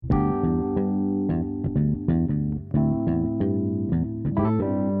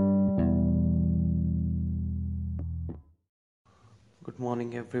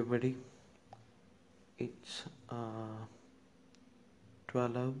morning, everybody. It's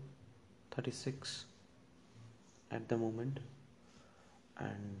 12:36 at the moment,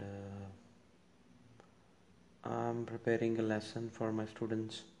 and I'm preparing a lesson for my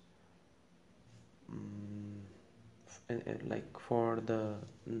students, like for the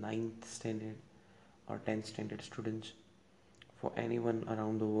 9th standard or 10th standard students, for anyone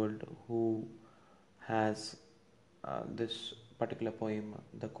around the world who has this particular poem,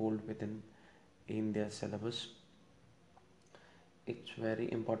 The Cold Within, in their syllabus. It's very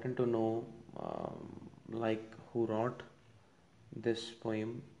important to know like who wrote this poem.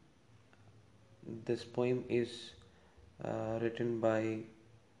 This poem is written by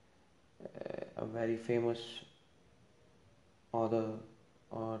a very famous author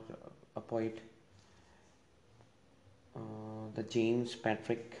or a poet, the James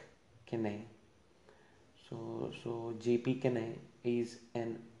Patrick Kinney. So J.P. Kinney is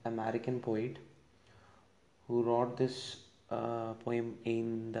an American poet who wrote this poem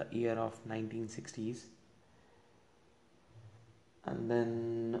in the year of 1960s. And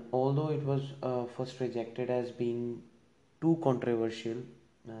then, although it was first rejected as being too controversial,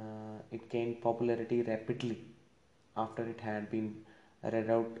 it gained popularity rapidly after it had been read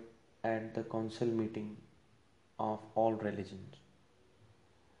out at the council meeting of all religions.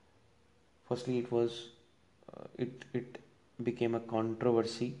 Firstly, it became a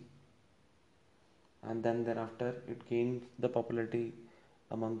controversy, and then thereafter it gained the popularity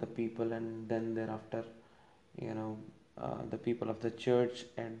among the people, and then thereafter, the people of the church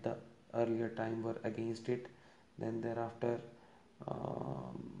at the earlier time were against it. Then thereafter,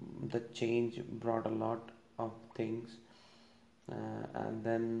 the change brought a lot of things, and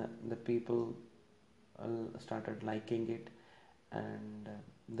then the people started liking it, and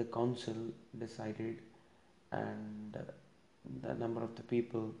the council decided, and the number of the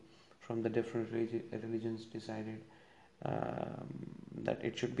people from the different religions decided that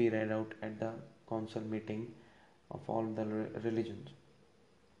it should be read out at the council meeting of all the religions.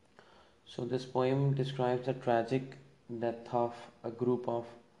 So this poem describes the tragic death of a group of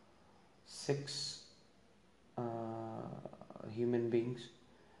 6 human beings,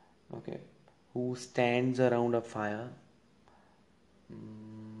 who stands around a fire,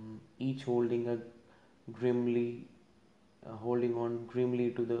 each holding on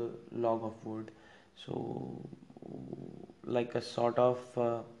grimly to the log of wood. So, like a sort of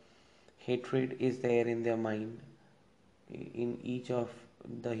hatred is there in their mind, in each of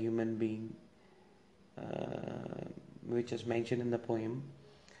the human being, which is mentioned in the poem,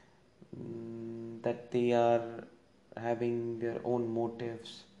 that they are having their own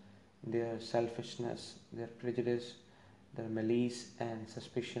motives, their selfishness, their prejudice, their malice and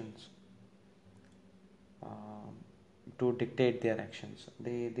suspicions to dictate their actions.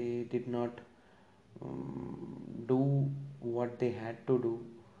 They did not do what they had to do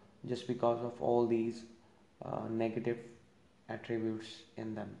just because of all these negative attributes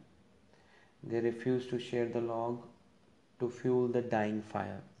in them. They refused to share the log to fuel the dying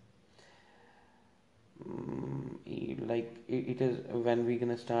fire. Like it is, when we're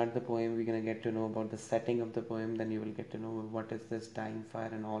gonna start the poem, we're gonna get to know about the setting of the poem, then you will get to know what is this dying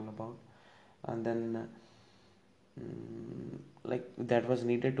fire and all about. And then like that was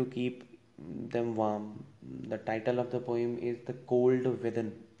needed to keep them warm. The title of the poem is The Cold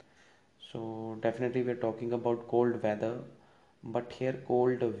Within. So definitely we're talking about cold weather, but here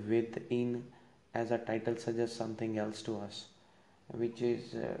cold within as a title suggests something else to us, which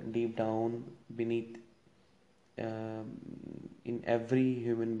is deep down beneath in every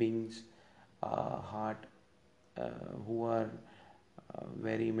human being's heart, who are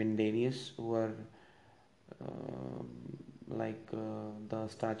very mundanious, who are the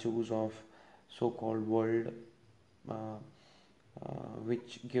statues of so-called world,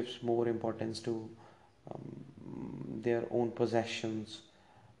 which gives more importance to their own possessions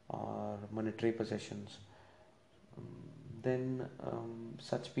or monetary possessions. Then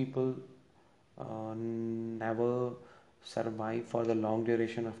such people never survive for the long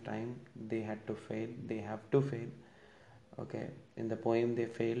duration of time. They have to fail. In the poem they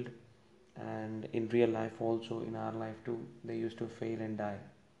failed, and in real life also, in our life too, they used to fail and die,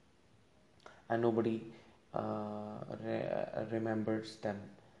 and nobody remembers them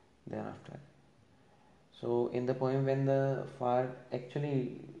thereafter. So in the poem, when the fire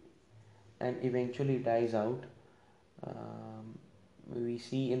actually and eventually dies out, we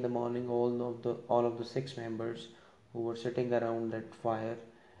see in the morning all of the 6 members who were sitting around that fire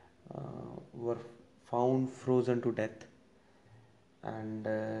were found frozen to death, and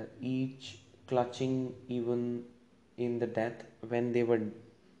each clutching even in the death, when they were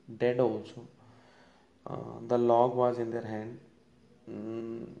dead also, the log was in their hand.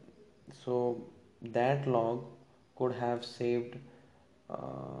 Mm, so that log could have saved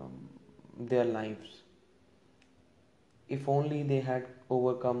um, their lives if only they had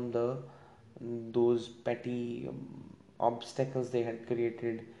overcome the those petty obstacles they had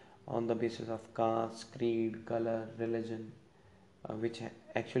created on the basis of caste, creed, color, religion, which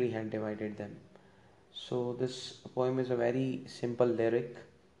actually had divided them. So this poem is a very simple lyric.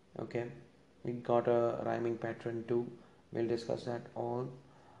 Okay, it got a rhyming pattern too. We'll discuss that all.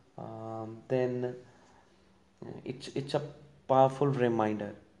 Then it's a powerful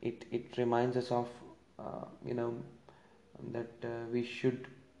reminder. It reminds us of you know that we should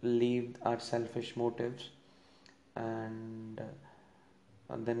leave our selfish motives, and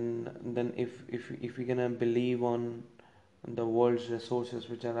then if we're gonna believe on the world's resources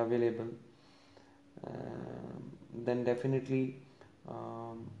which are available, then definitely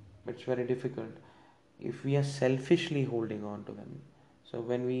it's very difficult if we are selfishly holding on to them. So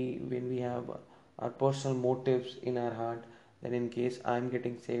when we have our personal motives in our heart, then in case I'm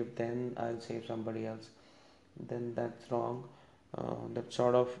getting saved, then I'll save somebody else, then that's wrong. That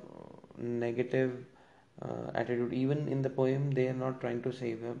sort of negative attitude, even in the poem they are not trying to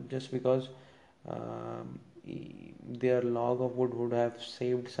save him just because their log of wood would have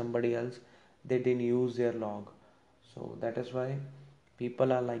saved somebody else. They didn't use their log. So that is why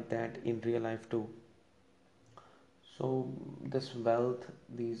people are like that in real life too. So this wealth,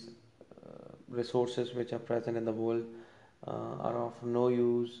 these resources which are present in the world are of no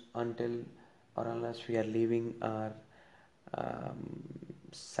use until or unless we are leaving our um,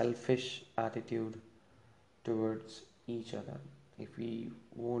 selfish attitude towards each other. If we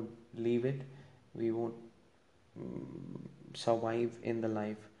won't leave it, we won't survive in the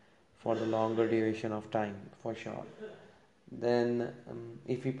life for the longer duration of time, for sure. Then,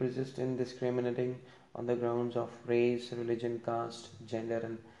 if we persist in discriminating on the grounds of race, religion, caste, gender,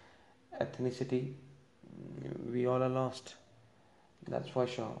 and ethnicity, we all are lost. That's for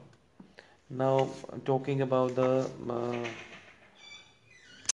sure. Now, talking about the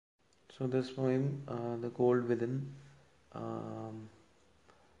so this poem, "The Cold Within," um,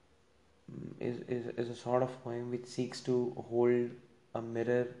 is a sort of poem which seeks to hold a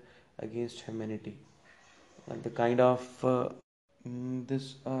mirror against humanity. And the kind of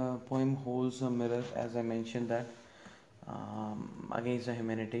this poem holds a mirror, as I mentioned that against the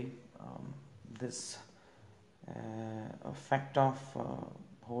humanity. This fact of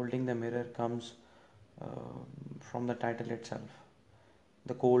holding the mirror comes uh, from the title itself,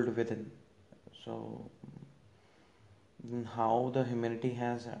 the cold within. So, how the humanity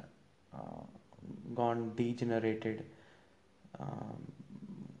has gone degenerated, um,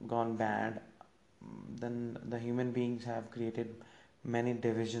 gone bad, then the human beings have created many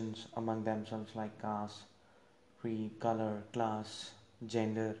divisions among themselves like caste, creed, color, class,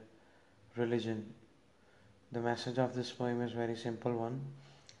 gender, religion. The message of this poem is very simple one,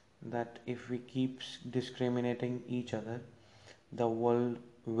 that if we keep discriminating each other, the world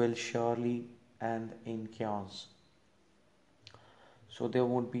will surely end in chaos. So there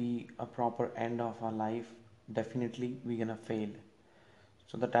won't be a proper end of our life. Definitely we're gonna fail.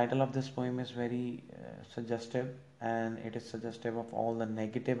 So the title of this poem is very suggestive, and it is suggestive of all the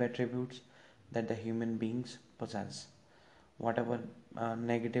negative attributes that the human beings possess. Whatever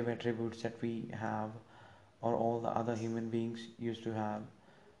negative attributes that we have, or all the other human beings used to have,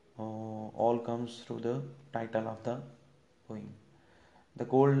 all comes through the title of the poem. The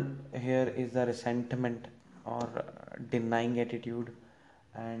goal here is the resentment or denying attitude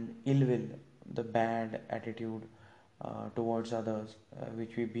and ill will, the bad attitude towards others,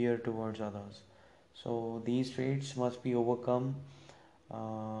 which we bear towards others. So these traits must be overcome,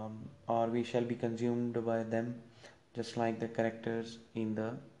 or we shall be consumed by them, just like the characters in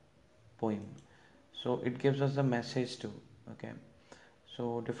the poem. So it gives us a message too. Okay,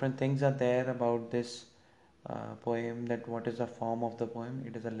 so different things are there about this poem. That what is the form of the poem?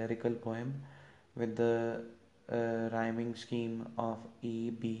 It is a lyrical poem with the rhyming scheme of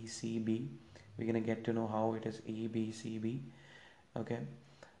E B C B. We're gonna get to know how it is E B C B. Okay,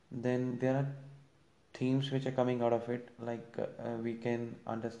 then there are themes which are coming out of it, like we can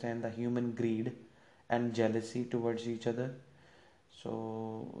understand the human greed and jealousy towards each other.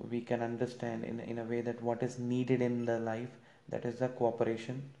 So we can understand in a way that what is needed in the life, that is the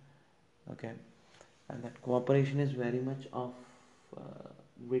cooperation. Okay, and that cooperation is very much of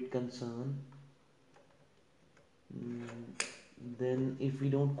great concern. Then if we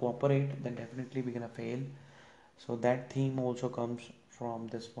don't cooperate, then definitely we're gonna fail. So that theme also comes from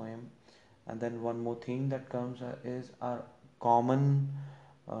this poem, And then one more thing that comes is our common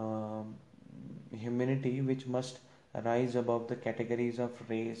um humanity, which must rise above the categories of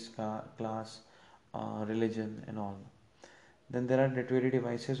race, class, religion, and all. Then there are literary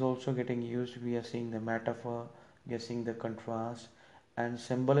devices also getting used. We are seeing the metaphor, we are seeing the contrast, and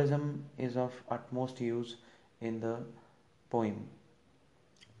symbolism is of utmost use in the poem.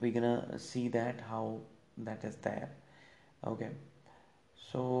 We're gonna see that how that is there. Okay,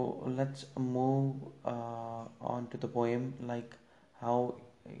 so let's move on to the poem, like how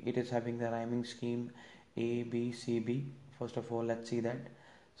it is having the rhyming scheme A, B, C, B. First of all, let's see that.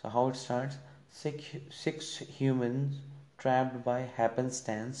 So, how it starts: six humans trapped by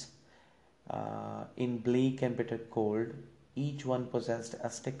happenstance in bleak and bitter cold. Each one possessed a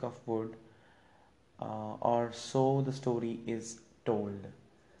stick of wood, or so the story is told.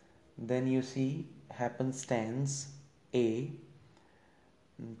 Then you see happenstance A,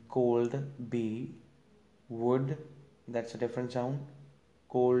 cold B, wood, that's a different sound,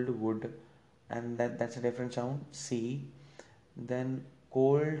 cold wood, and that's a different sound, C. Then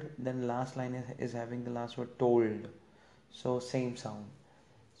cold, then last line is having the last word told, so same sound.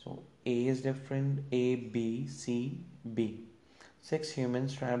 So A is different, A, B, C, B. Six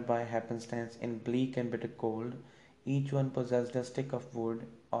humans trapped by happenstance in bleak and bitter cold. Each one possessed a stick of wood,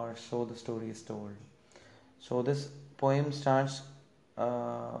 or so the story is told. So this poem starts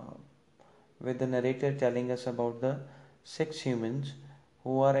uh, with the narrator telling us about the six humans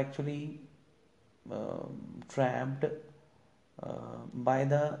who are actually trapped by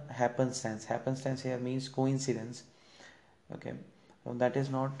the happenstance. Happenstance here means coincidence. Okay, so that is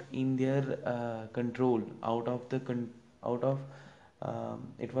not in their control. Out of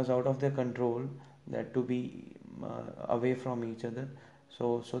it was out of their control that to be away from each other.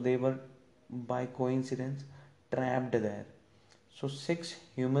 So they were by coincidence trapped there. So six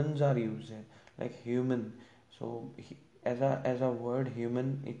humans are used here, like human. So as a word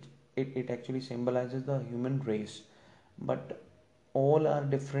human, it actually symbolizes the human race, but all are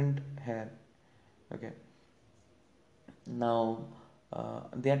different here. Okay, now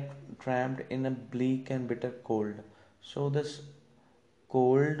they are trapped in a bleak and bitter cold. So this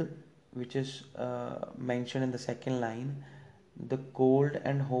cold, which is mentioned in the second line, the cold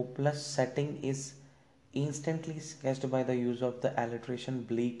and hopeless setting is instantly sketched by the use of the alliteration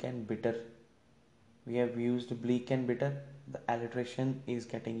bleak and bitter. We have used bleak and bitter, the alliteration is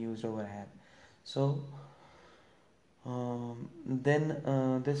getting used over here. So then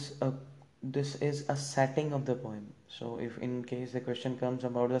this is a setting of the poem. So if in case the question comes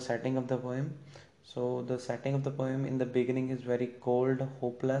about the setting of the poem, so the setting of the poem in the beginning is very cold,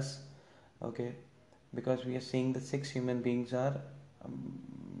 hopeless. Okay, because we are seeing the six human beings are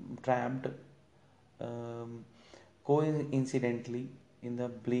trapped um, coincidentally in the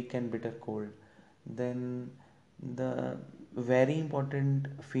bleak and bitter cold. Then the very important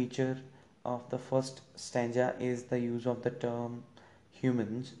feature of the first stanza is the use of the term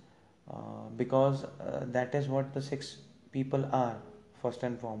humans, because that is what the six people are, first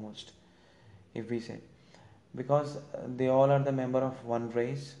and foremost, if we say, because they all are the member of one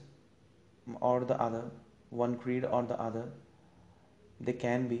race or the other, one creed or the other. They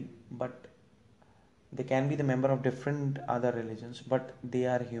can be, but they can be the member of different other religions, but they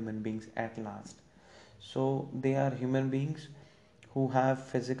are human beings at last. So they are human beings who have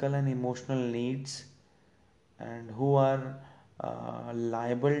physical and emotional needs, and who are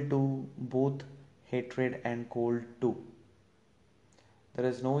liable to both hatred and cold too. There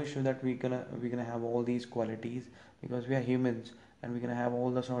is no issue that we're gonna have all these qualities, because we are humans and we're gonna have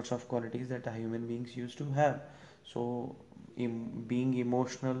all the sorts of qualities that the human beings used to have. So being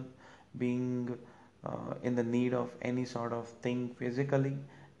emotional, being in the need of any sort of thing physically,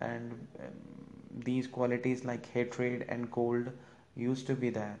 and these qualities like hatred and cold used to be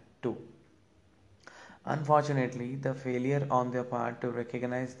there too. Unfortunately, the failure on their part to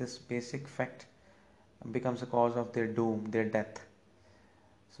recognize this basic fact becomes a cause of their doom, their death.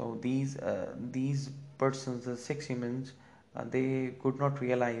 So these persons, the six humans, they could not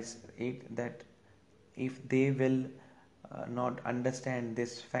realize it, that if they will not understand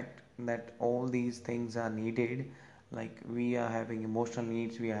this fact that all these things are needed, like we are having emotional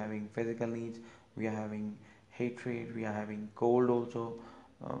needs, we are having physical needs, we are having hatred, we are having cold also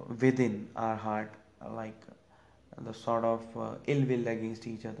within our heart, like the sort of ill will against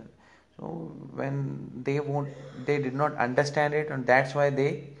each other. So when they did not understand it, and that's why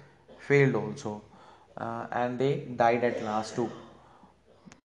they failed also, and they died at last too.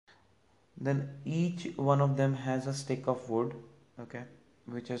 Then each one of them has a stick of wood, okay,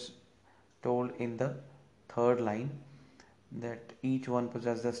 which is told in the third line. that each one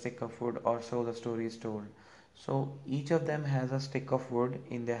possesses a stick of wood, or so the story is told. So each of them has a stick of wood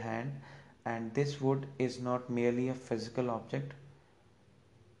in their hand, and this wood is not merely a physical object,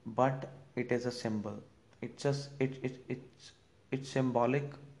 but it is a symbol. It's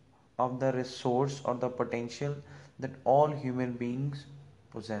symbolic of the resource or the potential that all human beings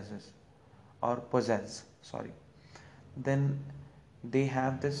possesses or possess. Sorry. Then they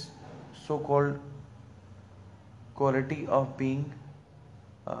have this so-called quality of being,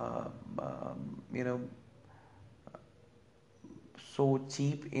 uh, you know, so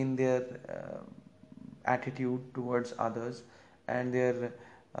cheap in their attitude towards others, and their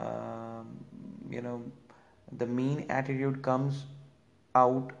um you know the mean attitude comes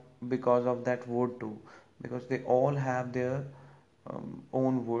out because of that wood too, because they all have their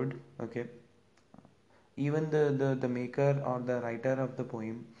own wood. Okay, even the maker or the writer of the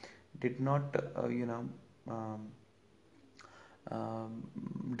poem did not um,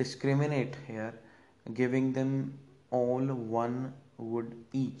 discriminate here, giving them all one wood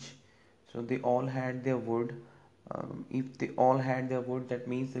each. So they all had their wood. If they all had their wood, that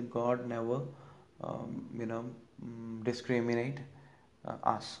means that God never, discriminate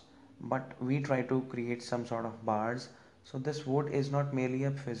us. But we try to create some sort of bars. So this wood is not merely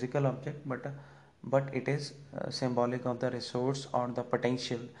a physical object, but it is symbolic of the resource or the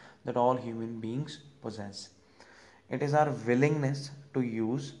potential that all human beings possess. It is our willingness to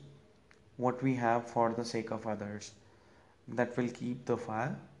use what we have for the sake of others that will keep the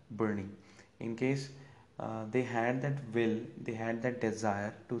fire burning. In case they had that will, they had that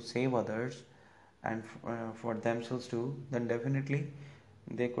desire to save others and for themselves too, then definitely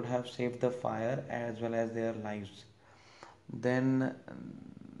they could have saved the fire as well as their lives. Then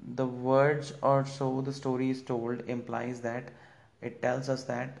the words or so the story is told implies that it tells us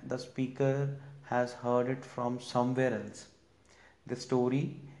that the speaker has heard it from somewhere else. The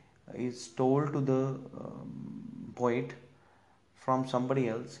story is told to the poet from somebody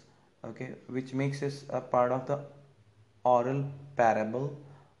else, okay, which makes this a part of the oral parable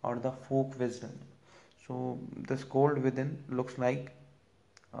or the folk wisdom. So the scold within looks like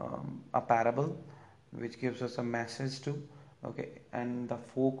a parable which gives us a message to, okay, and the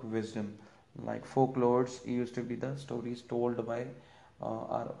folk wisdom, like folklores used to be the stories told by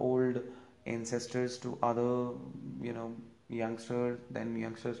our old ancestors to other, youngsters. Then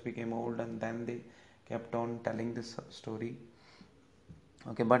youngsters became old and then they kept on telling this story.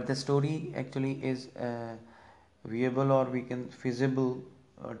 Okay, but the story actually is viable, or we can feasible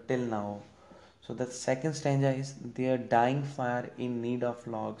till now. So the second stanza is, their dying fire in need of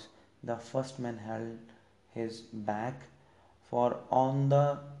logs, the first man held his back, for on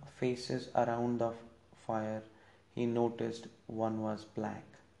the faces around the fire he noticed one was black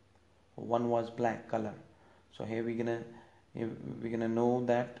color. So here we're gonna know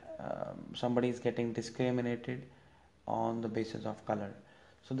that somebody is getting discriminated on the basis of color.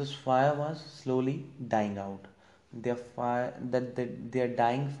 So this fire was slowly dying out. Their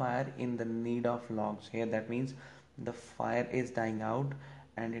dying fire in the need of logs. Here that means the fire is dying out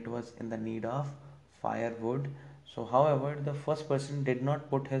and it was in the need of firewood. So however, the first person did not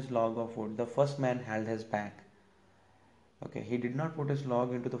put his log of wood. The first man held his back. Okay, he did not put his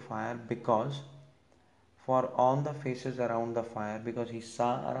log into the fire because for on the faces around the fire, because he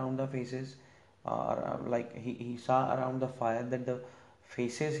saw around the faces, like he saw around the fire that the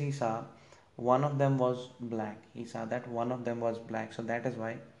faces he saw, one of them was black. He saw that one of them was black. So that is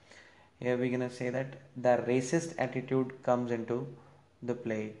why here we're gonna say that the racist attitude comes into the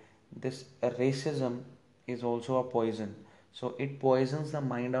play. This racism is also a poison. So it poisons the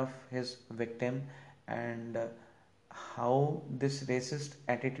mind of his victim, and how this racist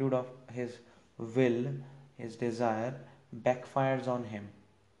attitude of his will, his desire, backfires on him.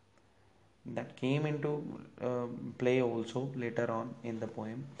 That came into play also later on in the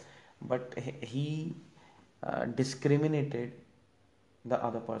poem, but he discriminated the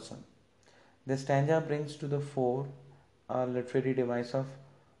other person. The stanza brings to the fore a literary device of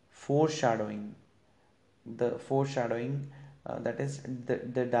foreshadowing. The foreshadowing, that is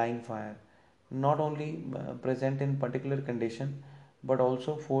the dying fire, not only present in particular condition, but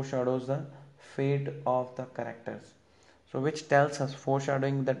also foreshadows the fate of the characters. So which tells us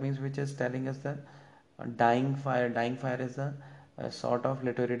foreshadowing, that means which is telling us the dying fire. Dying fire is a sort of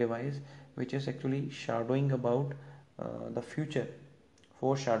literary device which is actually shadowing about the future,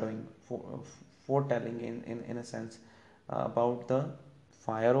 foreshadowing, foretelling in a sense about the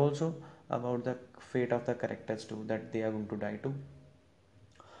fire, also about the fate of the characters too, that they are going to die too.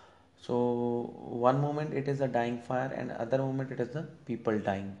 So one moment it is a dying fire and other moment it is the people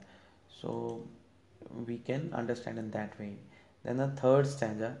dying. So we can understand in that way. Then the third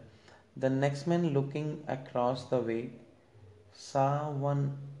stanza, the next man looking across the way saw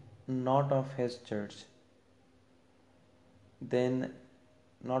one not of his church, then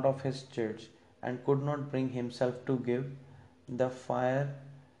not of his church, and could not bring himself to give the fire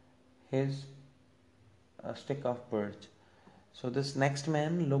his stick of birch. So this next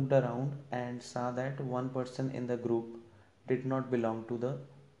man looked around and saw that one person in the group did not belong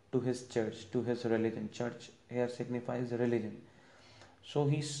to his church, to his religion. Church here signifies religion. So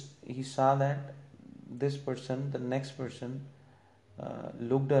he saw that this person, the next person,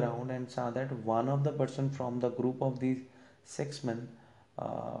 looked around and saw that one of the person from the group of these six men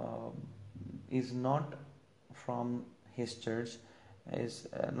uh, is not from his church, is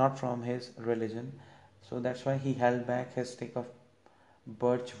not from his religion. So that's why he held back his stick of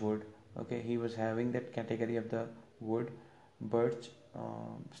birch wood. Okay, he was having that category of the wood, birch,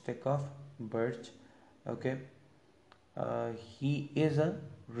 stick of birch. Okay, he is a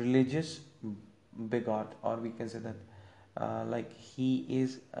religious bigot, or we can say that like he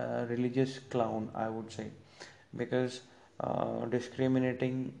is a religious clown, I would say, because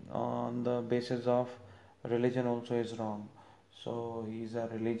discriminating on the basis of religion also is wrong. So he's a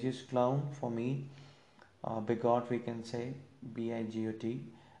religious clown for me. Bigot, we can say, bigot,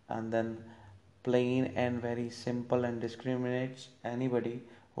 and then plain and very simple, and discriminates anybody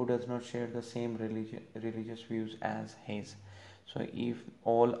who does not share the same religious views as his. So if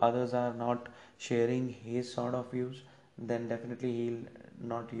all others are not sharing his sort of views, then definitely he'll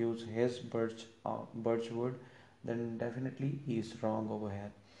not use his birch wood. Then definitely he is wrong over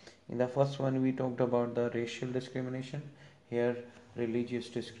here. In the first one, we talked about the racial discrimination. Here, religious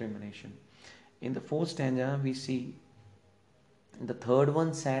discrimination. In the fourth stanza, we see the third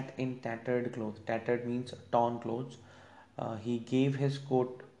one sat in tattered clothes. Tattered means torn clothes. He gave his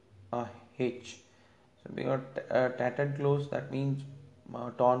coat a hitch. So we got tattered clothes. That means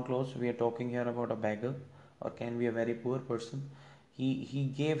torn clothes. We are talking here about a beggar, or can be a very poor person.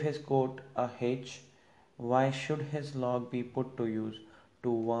 He gave his coat a hitch. Why should his log be put to use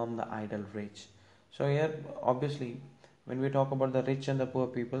to warm the idle rich? So here, obviously, when we talk about the rich and the poor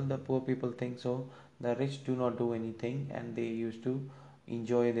people think so. The rich do not do anything, and they used to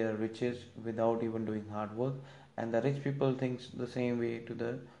enjoy their riches without even doing hard work. And the rich people thinks the same way to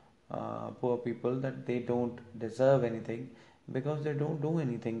the poor people, that they don't deserve anything because they don't do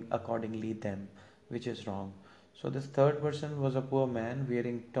anything accordingly them, which is wrong. So this third person was a poor man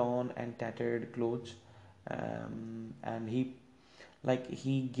wearing torn and tattered clothes, and he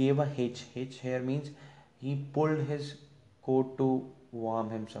gave a hitch. Hitch here means he pulled his coat to warm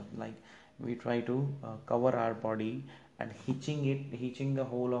himself. Like we try to cover our body and hitching the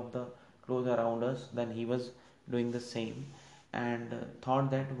whole of the clothes around us. Then he was doing the same, and thought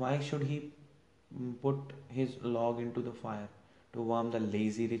that why should he put his log into the fire to warm the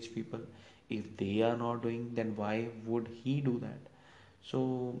lazy rich people? If they are not doing, then why would he do that?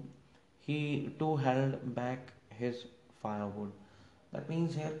 So he too held back his firewood. That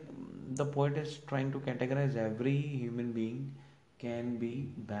means here the poet is trying to categorize every human being can be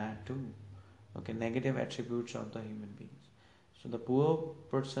bad too. Okay, negative attributes of the human beings. So the poor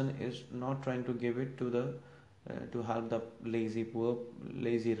person is not trying to give it to the to help the lazy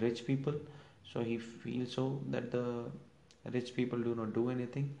rich people. So he feels so that the rich people do not do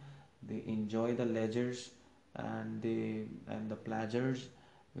anything. They enjoy the leisures and the pleasures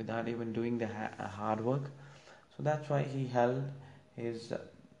without even doing the hard work. So that's why he held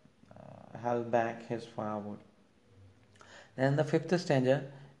back his firewood. Then the fifth stanza,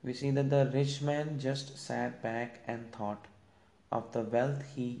 we see that the rich man just sat back and thought of the wealth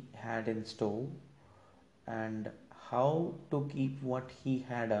he had in store, and how to keep what he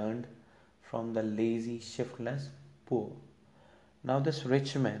had earned from the lazy, shiftless poor. Now, this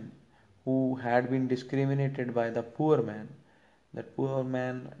rich man who had been discriminated by the poor man, that poor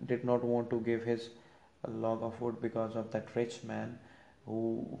man did not want to give his log of wood because of that rich man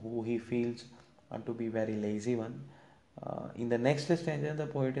who he feels to be very lazy one. In the next stanza, the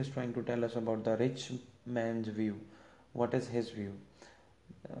poet is trying to tell us about the rich man's view. What is his view?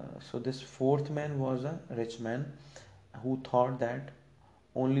 So, this fourth man was a rich man who thought that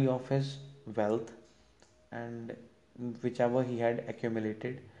only of his wealth and whichever he had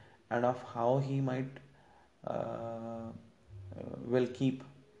accumulated, and of how he might will keep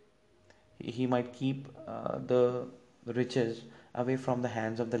he might keep the riches away from the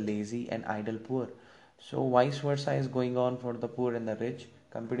hands of the lazy and idle poor. So vice versa is going on for the poor and the rich.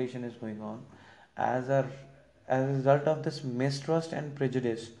 Competition is going on. As a as a result of this mistrust and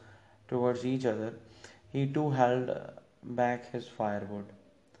prejudice towards each other, he too held back his firewood.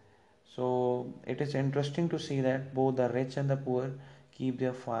 So it is interesting to see that both the rich and the poor keep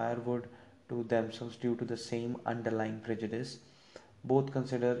their firewood to themselves due to the same underlying prejudice. Both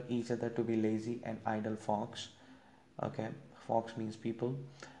consider each other to be lazy and idle fox. Okay, fox means people.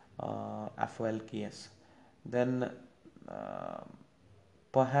 FOLKS. Then uh,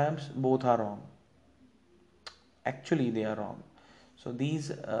 perhaps both are wrong. Actually, they are wrong. So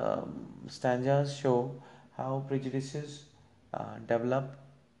these stanzas show how prejudices develop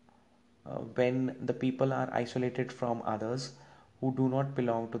when the people are isolated from others who do not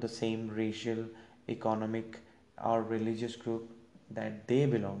belong to the same racial, economic, or religious group that they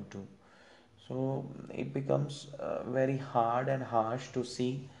belong to. So it becomes very hard and harsh to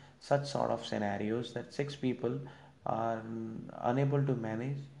see such sort of scenarios that six people are unable to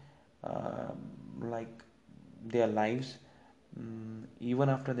manage uh, like their lives, even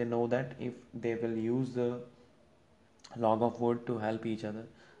after they know that if they will use the log of wood to help each other,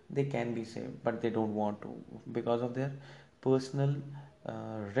 they can be saved, but they don't want to because of their personal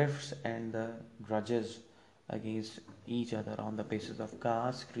rifts and the grudges against each other on the basis of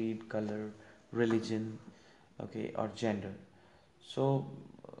caste, creed, color, religion, okay, or gender. So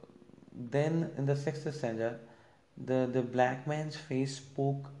then in the sixth stanza, the black man's face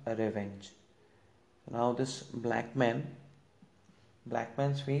spoke a revenge. Now this black man's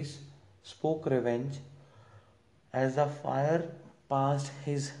face spoke revenge as the fire passed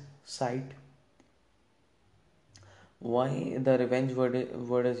his sight. Why the revenge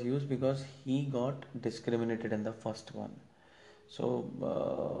word is used? Because he got discriminated in the first one. So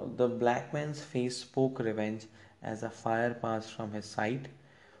the black man's face spoke revenge as a fire passed from his sight.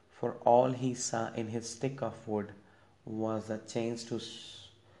 For all he saw in his stick of wood was a chance to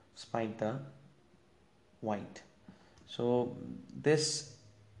spite the white. So this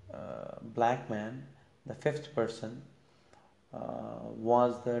black man, the fifth person,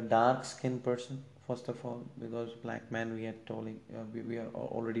 was the dark skinned person first of all, because black man we are telling we are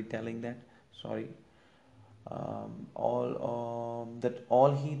already telling that, sorry, all that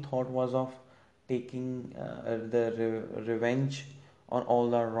all he thought was of taking the revenge on all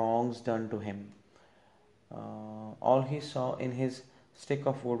the wrongs done to him. All he saw in his stick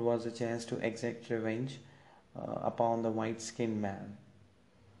of wood was a chance to exact revenge upon the white skinned man,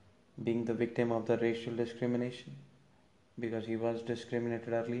 being the victim of the racial discrimination because he was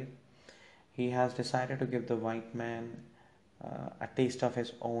discriminated earlier. He has decided to give the white man a taste of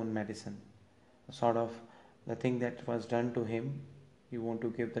his own medicine, sort of the thing that was done to him. You want to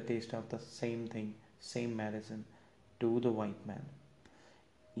give the taste of the same thing, same medicine to the white man,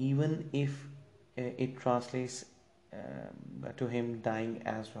 even if it translates to him dying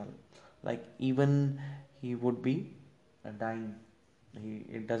as well. Like even he would be dying,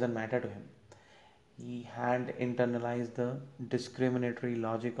 it doesn't matter to him. He had internalized the discriminatory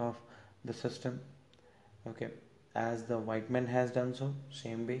logic of the system. Okay, as the white man has done so,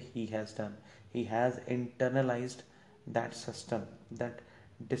 same way he has done. He has internalized that system, that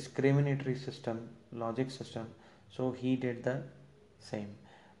discriminatory system, logic system. So he did the same.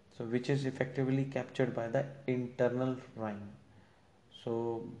 So which is effectively captured by the internal rhyme.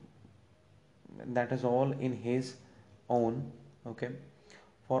 So that is all in his own. Okay,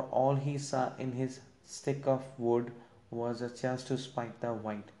 for all he saw in his stick of wood was a chance to spite the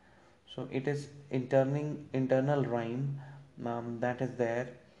white. So it is internal rhyme that is there,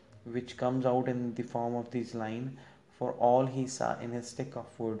 which comes out in the form of this line. For all he saw in his stick of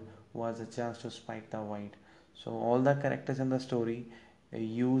wood was a chance to spite the white. So all the characters in the story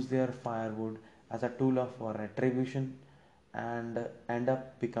use their firewood as a tool of retribution and end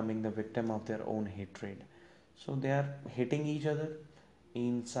up becoming the victim of their own hatred. So they are hitting each other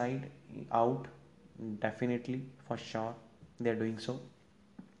inside, out, definitely, for sure, they are doing so.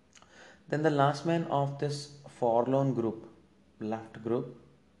 Then the last man of this forlorn group, left group,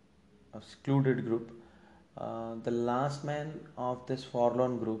 excluded group, the last man of this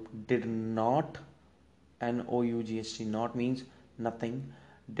forlorn group did not, NOUGHT, not means nothing,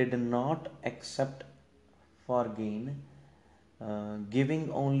 did not accept for gain. Giving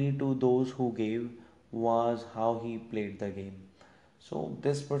only to those who gave was how he played the game. So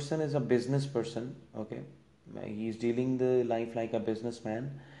this person is a business person. Okay, he's dealing the life like a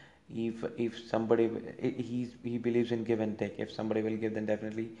businessman. If somebody, he believes in give and take. If somebody will give, then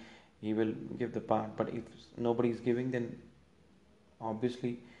definitely he will give the part. But if nobody is giving, then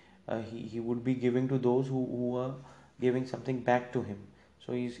obviously he would be giving to those who are giving something back to him.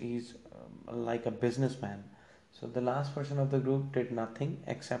 So he's like a businessman. So the last person of the group did nothing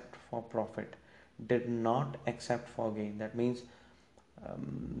except for profit, did not accept for gain. That means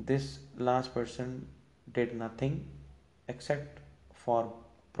this last person did nothing except for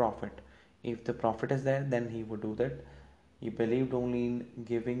profit. If the profit is there, then he would do that. He believed only in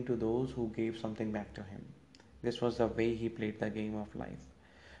giving to those who gave something back to him. This was the way he played the game of life.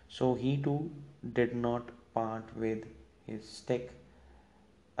 So he too did not part with his stick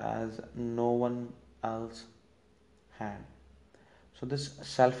as no one else had. So, this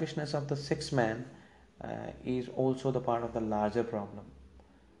selfishness of the sixth man is also the part of the larger problem.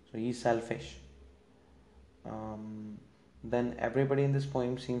 So, he is selfish. Um, then, everybody in this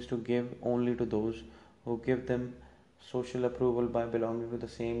poem seems to give only to those who give them social approval by belonging to the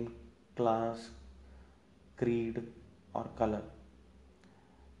same class, creed, or color.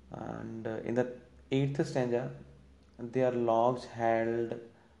 And in the eighth stanza, their logs held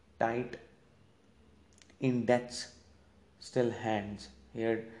tight in death's still hands.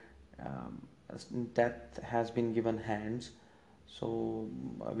 Here, um, death has been given hands, so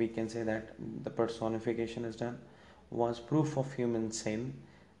we can say that the personification is done. Was proof of human sin.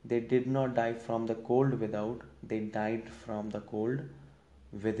 They did not die from the cold without, they died from the cold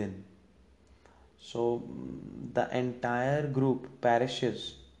within. So the entire group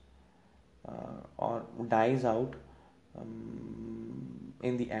perishes or dies out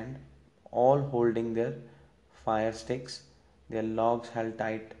in the end, all holding their fire sticks, their logs held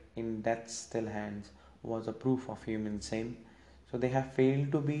tight in death's still hands, was a proof of human sin. So they have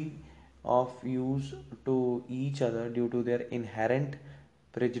failed to be of use to each other due to their inherent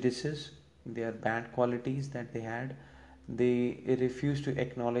prejudices, their bad qualities that they had. They refuse to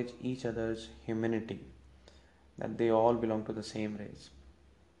acknowledge each other's humanity, that they all belong to the same race,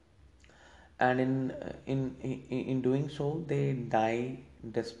 and in doing so they die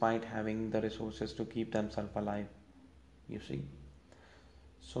despite having the resources to keep themselves alive, you see.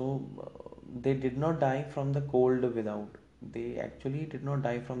 So they did not die from the cold without, they actually did not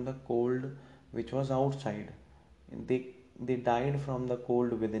die from the cold which was outside. They died from the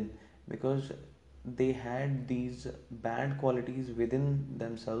cold within, because they had these bad qualities within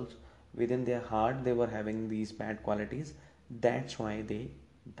themselves. Within their heart they were having these bad qualities, that's why they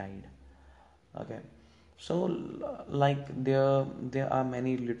died. Okay. So like there are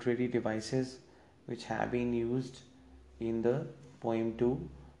many literary devices which have been used in the poem too.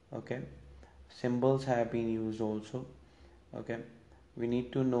 Okay. Symbols have been used also. Okay. We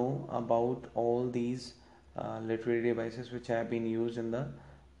need to know about all these literary devices which have been used in the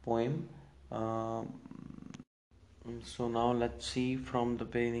poem. Um so now let's see from the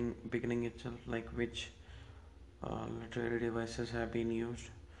beginning itself, like which literary devices have been used.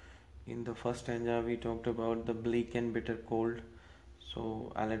 In the first stanza, we talked about the bleak and bitter cold.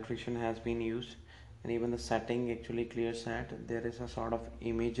 So alliteration has been used, and even the setting actually clears that there is a sort of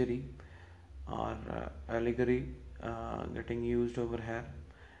imagery or allegory getting used over here.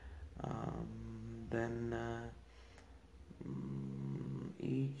 Um, then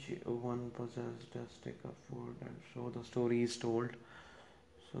each one possessed a stick of wood, and so the story is told.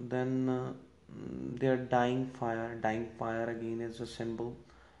 So then their dying fire. Dying fire again is a symbol.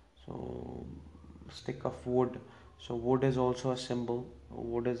 So stick of wood. So wood is also a symbol.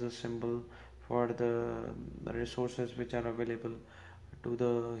 Wood is a symbol for the resources which are available to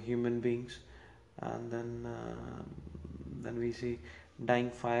the human beings. And then we see dying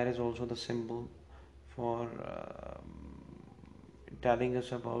fire is also the symbol for telling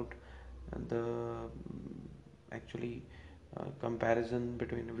us about the actually comparison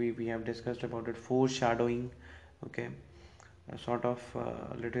between, we have discussed about it, foreshadowing. Okay. A sort of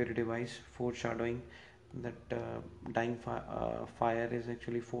literary device, foreshadowing, that fire is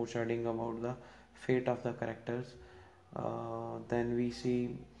actually foreshadowing about the fate of the characters. Then we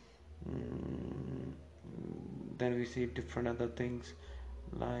see mm, then we see different other things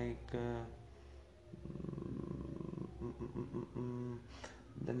like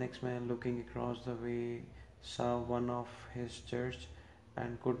the next man looking across the way saw one of his church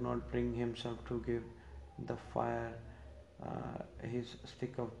and could not bring himself to give the fire his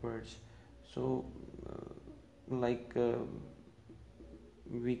stick of birds. So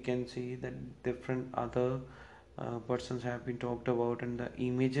we can see that different other persons have been talked about, and the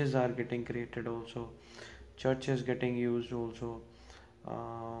images are getting created also. Church is getting used also.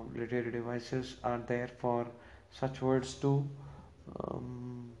 Literary devices are there for such words too.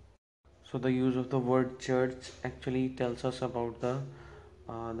 um, so the use of the word church actually tells us about the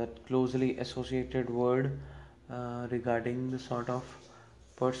that closely associated word regarding the sort of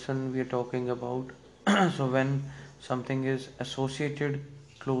person we are talking about. So when something is associated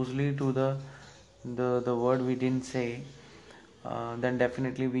closely to the word we didn't say, then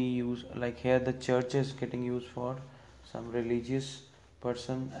definitely we use, like here the church is getting used for some religious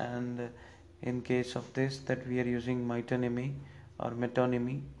person, and in case of this that we are using metonymy or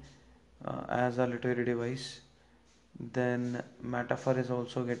metonymy as a literary device. Then metaphor is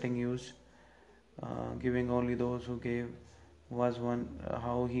also getting used, giving only those who gave was one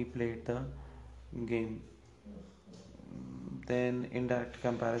how he played the game. Then indirect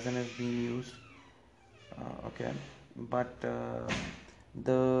comparison is being used. Okay, but the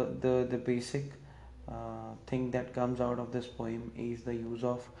basic thing that comes out of this poem is the use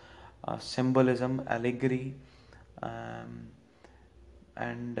of symbolism, allegory, um,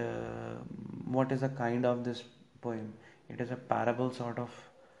 and what is the kind of this poem? It is a parable sort of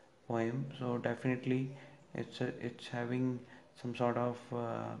poem, so definitely it's having some sort of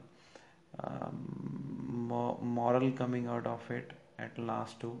moral coming out of it at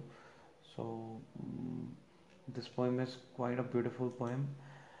last too. So this poem is quite a beautiful poem.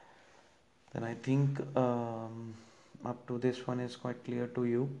 Then I think up to this one is quite clear to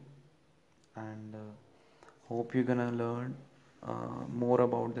you, and hope you're gonna learn more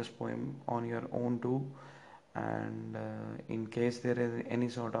about this poem on your own too. And in case there is any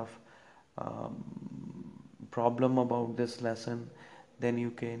sort of um, problem about this lesson, then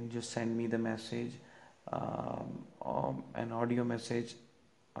you can just send me the message, an audio message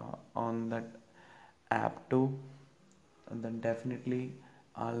on that app too, and then definitely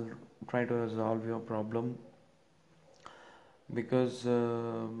I'll try to resolve your problem, because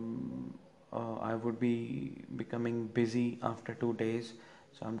I would be becoming busy after 2 days.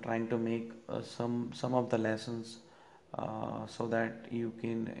 So I'm trying to make some of the lessons so that you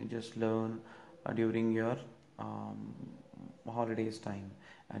can just learn during your um, holidays time.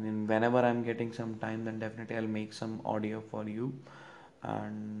 And whenever I'm getting some time, then definitely I'll make some audio for you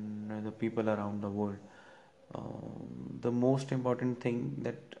and the people around the world. The most important thing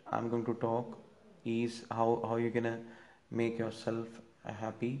that I'm going to talk is how you're gonna make yourself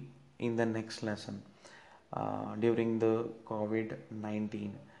happy in the next lesson during the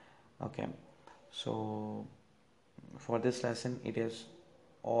COVID-19. Okay, so for this lesson, it is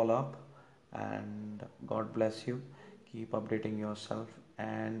all up, and God bless you. Keep updating yourself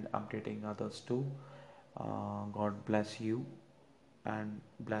and updating others too. God bless you and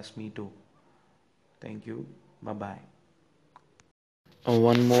bless me too. Thank you. Bye bye.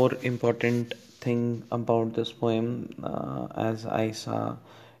 One more important thing about this poem, as I saw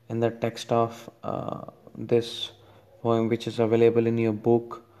in the text of this poem, which is available in your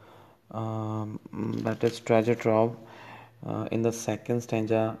book, that is Treasure Trove, in the second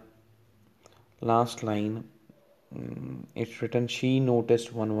stanza, last line, it's written, she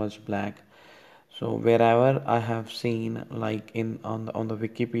noticed one was black. So wherever I have seen, like in on the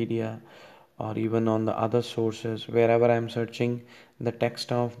Wikipedia or even on the other sources, wherever I'm searching the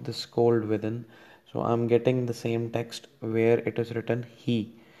text of this cold within, so I'm getting the same text where it is written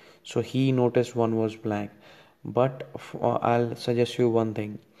he. So he noticed one was black. But I'll suggest you one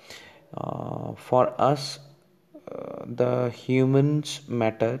thing. For us, the humans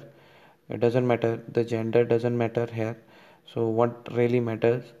matter. It doesn't matter, the gender doesn't matter here. So what really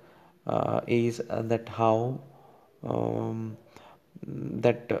matters is that how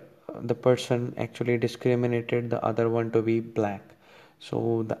that the person actually discriminated the other one to be black.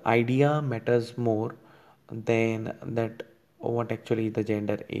 So the idea matters more than that what actually the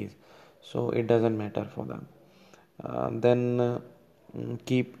gender is. So it doesn't matter for them. Then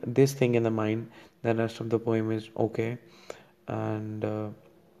keep this thing in the mind. The rest of the poem is okay. And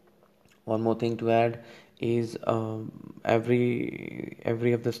one more thing to add is every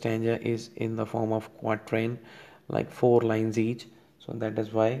of the stanza is in the form of quatrain, like 4 lines each. So that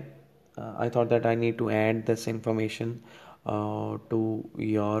is why I thought that I need to add this information to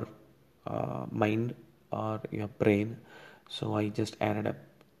your mind or your brain. So I just added up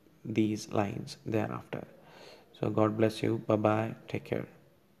these lines thereafter. So God bless you. Bye bye. Take care.